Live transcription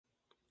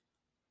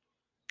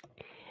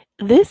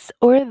This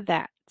or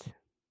that.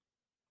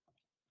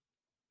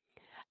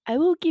 I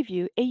will give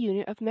you a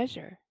unit of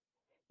measure.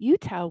 You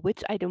tell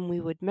which item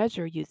we would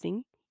measure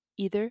using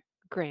either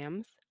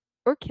grams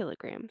or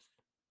kilograms.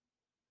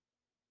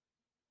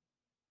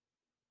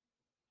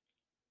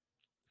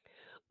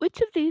 Which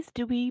of these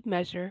do we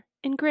measure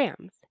in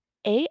grams?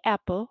 A.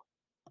 Apple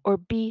or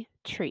B.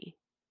 Tree?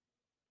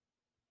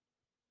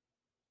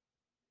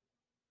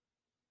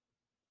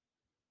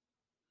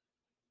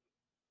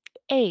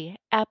 A.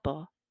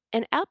 Apple.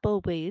 An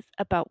apple weighs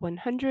about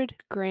 100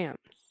 grams.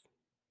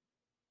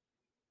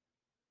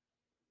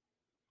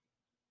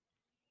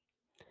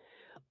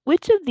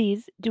 Which of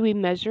these do we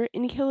measure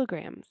in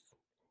kilograms?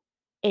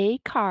 A.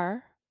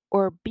 Car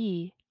or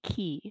B.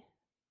 Key?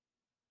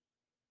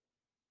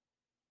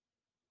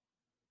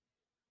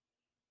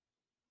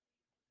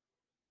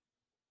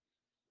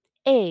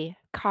 A.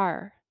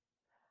 Car.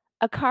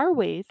 A car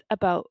weighs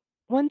about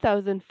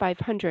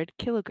 1,500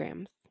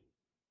 kilograms.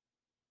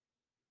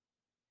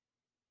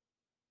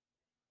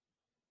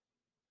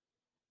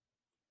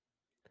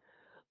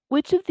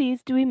 Which of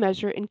these do we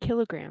measure in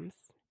kilograms?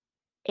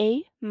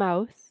 A.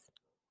 Mouse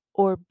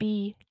or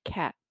B.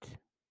 Cat?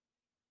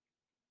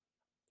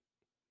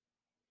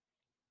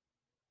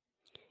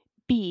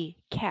 B.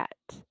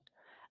 Cat.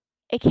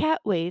 A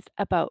cat weighs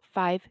about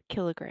 5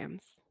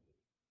 kilograms.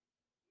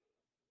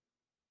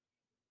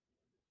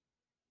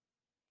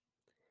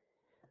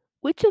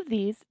 Which of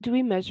these do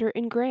we measure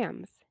in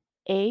grams?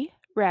 A.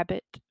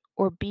 Rabbit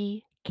or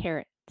B.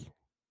 Carrot?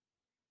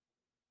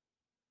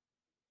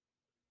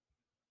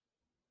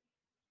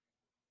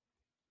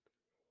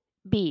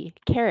 B.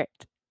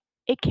 Carrot.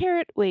 A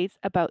carrot weighs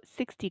about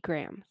 60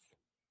 grams.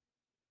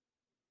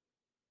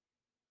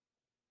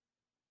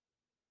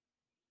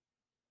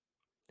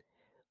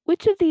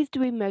 Which of these do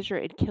we measure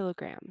in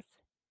kilograms?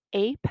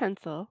 A.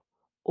 Pencil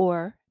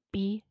or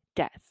B.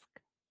 Desk?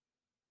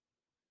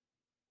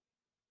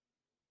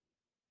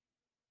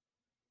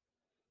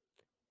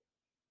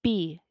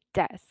 B.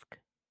 Desk.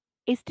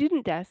 A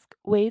student desk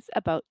weighs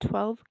about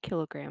 12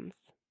 kilograms.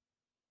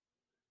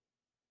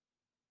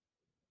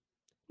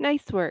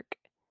 Nice work!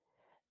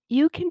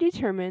 You can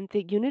determine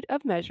the unit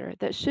of measure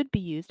that should be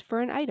used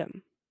for an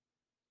item.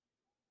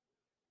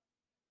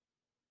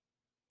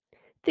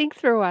 Thanks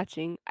for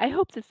watching. I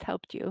hope this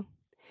helped you.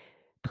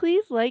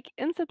 Please like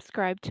and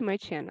subscribe to my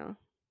channel.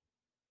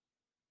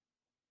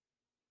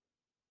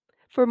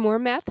 For more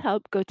math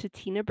help, go to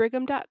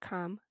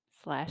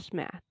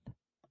tinabrigham.com/math.